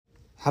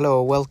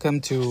Hello,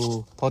 welcome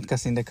to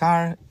Podcast in the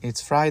Car.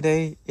 It's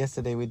Friday.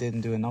 Yesterday we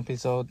didn't do an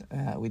episode.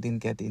 We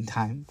didn't get in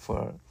time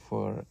for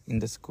in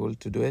the school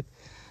to do it.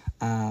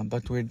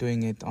 But we're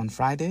doing it on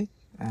Friday.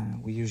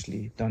 We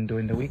usually don't do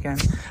in the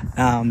weekend.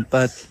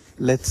 But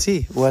let's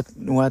see, what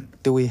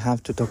do we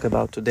have to talk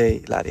about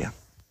today, Laria?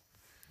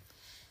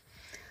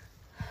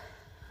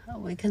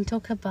 We can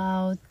talk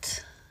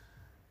about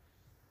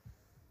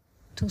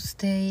to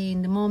stay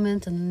in the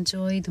moment and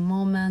enjoy the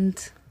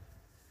moment.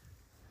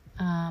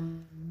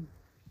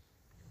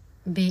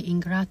 Be in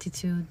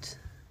gratitude,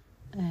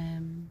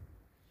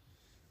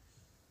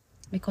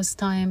 because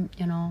time,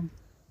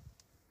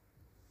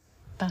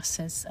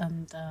 passes,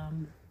 and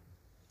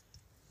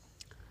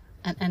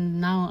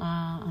now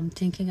I'm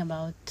thinking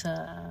about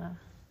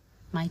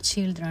my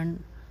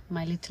children,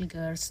 my little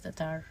girls that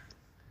are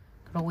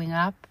growing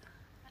up.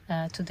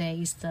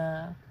 Today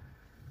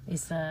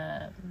is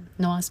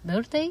Noah's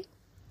birthday,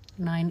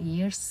 9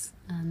 years,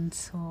 and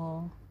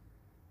so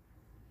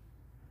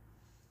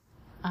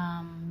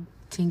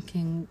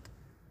thinking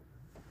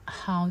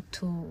how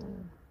to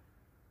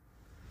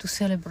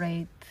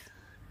celebrate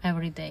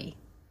every day.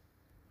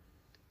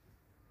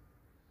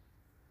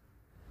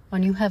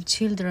 When you have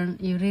children,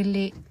 you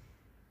really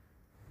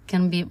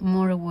can be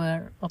more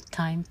aware of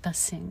time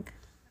passing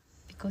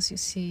because you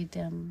see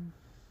them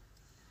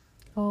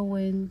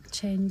growing,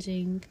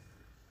 changing.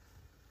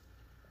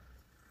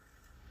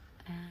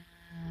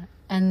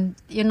 And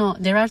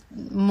there are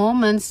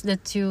moments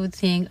that you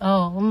think,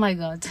 oh my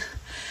God,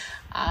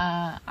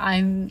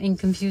 I'm in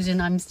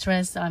confusion, I'm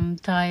stressed, I'm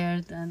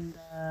tired, and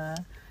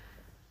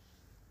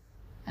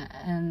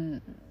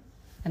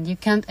you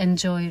can't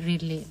enjoy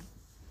really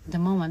the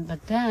moment.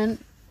 But then,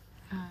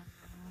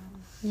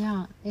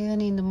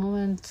 even in the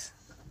moment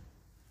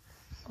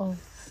of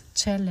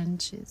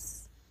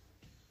challenges,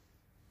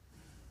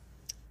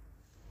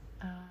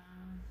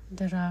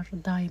 there are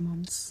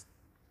diamonds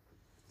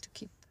to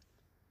keep.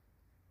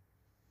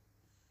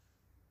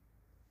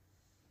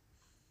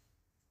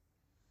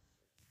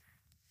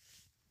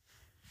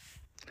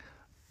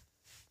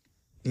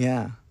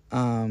 Yeah.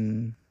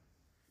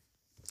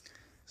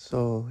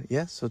 So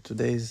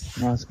today's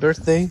Noah's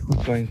birthday.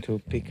 We're going to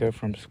pick her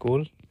from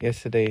school.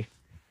 Yesterday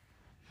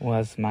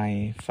was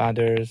my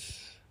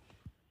father's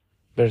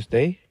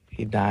birthday.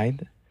 He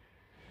died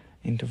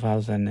in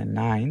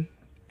 2009,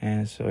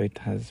 and so it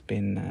has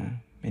been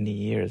many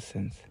years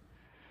since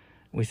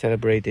we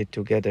celebrated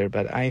together.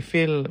 But I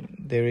feel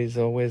there is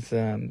always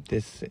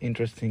this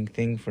interesting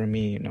thing for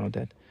me,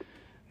 that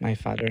my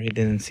father, he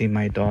didn't see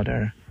my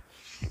daughter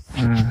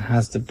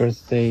has the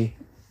birthday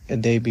a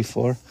day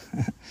before.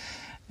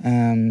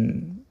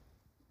 And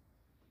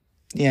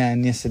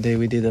yesterday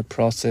we did a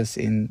process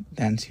in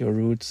Dance Your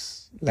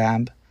Roots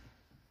lab,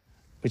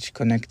 which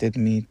connected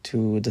me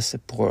to the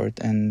support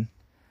and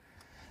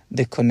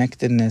the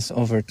connectedness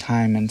over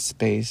time and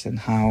space, and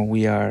how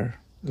we are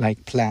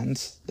like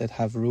plants that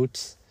have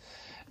roots.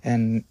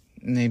 And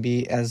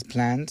maybe as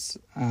plants,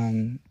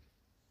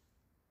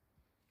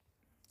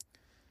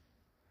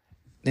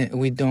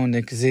 we don't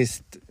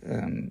exist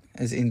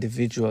as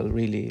individual,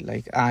 really.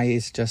 Like I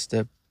is just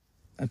a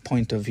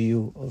point of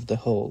view of the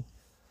whole.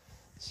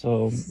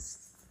 So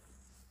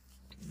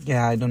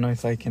I don't know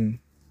if I can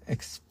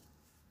express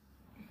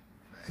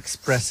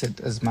it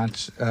as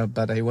much,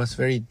 but I was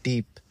very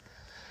deep.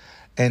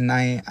 And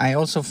I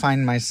also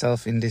find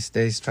myself in these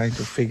days trying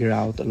to figure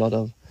out a lot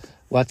of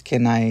what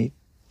can I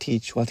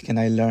teach, what can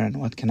I learn,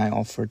 what can I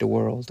offer the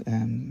world,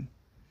 in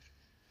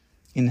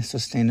a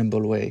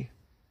sustainable way.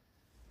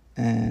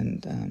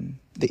 And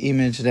the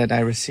image that I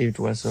received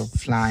was of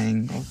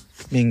flying, of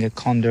being a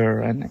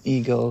condor and an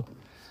eagle,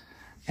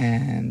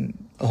 and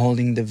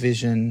holding the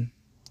vision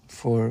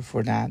for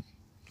the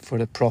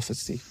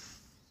prophecy.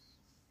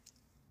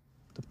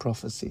 The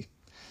prophecy.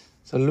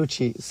 So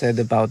Luci said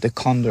about the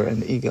condor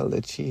and the eagle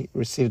that she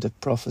received a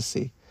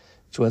prophecy,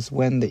 which was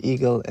when the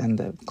eagle and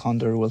the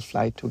condor will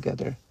fly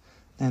together,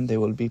 then there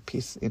will be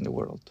peace in the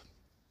world.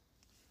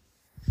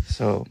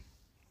 So,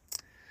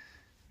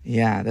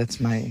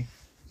 that's my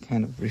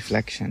kind of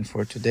reflection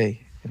for today.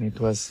 And it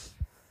was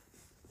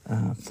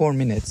 4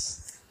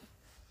 minutes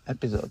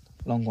episode,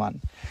 long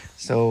one.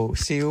 So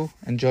see you,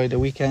 enjoy the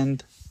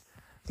weekend.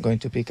 I'm going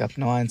to pick up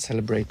Noah and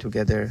celebrate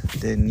together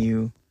the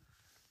new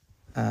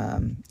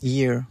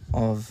year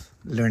of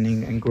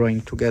learning and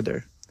growing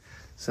together.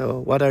 So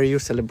what are you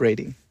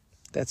celebrating?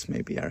 That's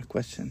maybe our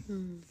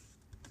question.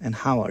 And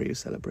how are you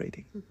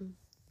celebrating?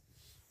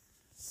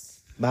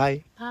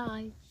 Bye.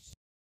 Bye.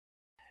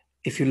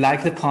 If you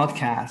like the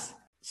podcast,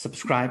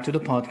 subscribe to the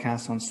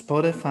podcast on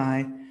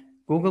Spotify,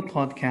 Google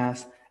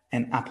Podcast,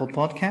 and Apple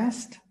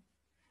Podcast,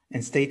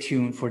 and stay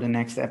tuned for the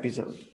next episode.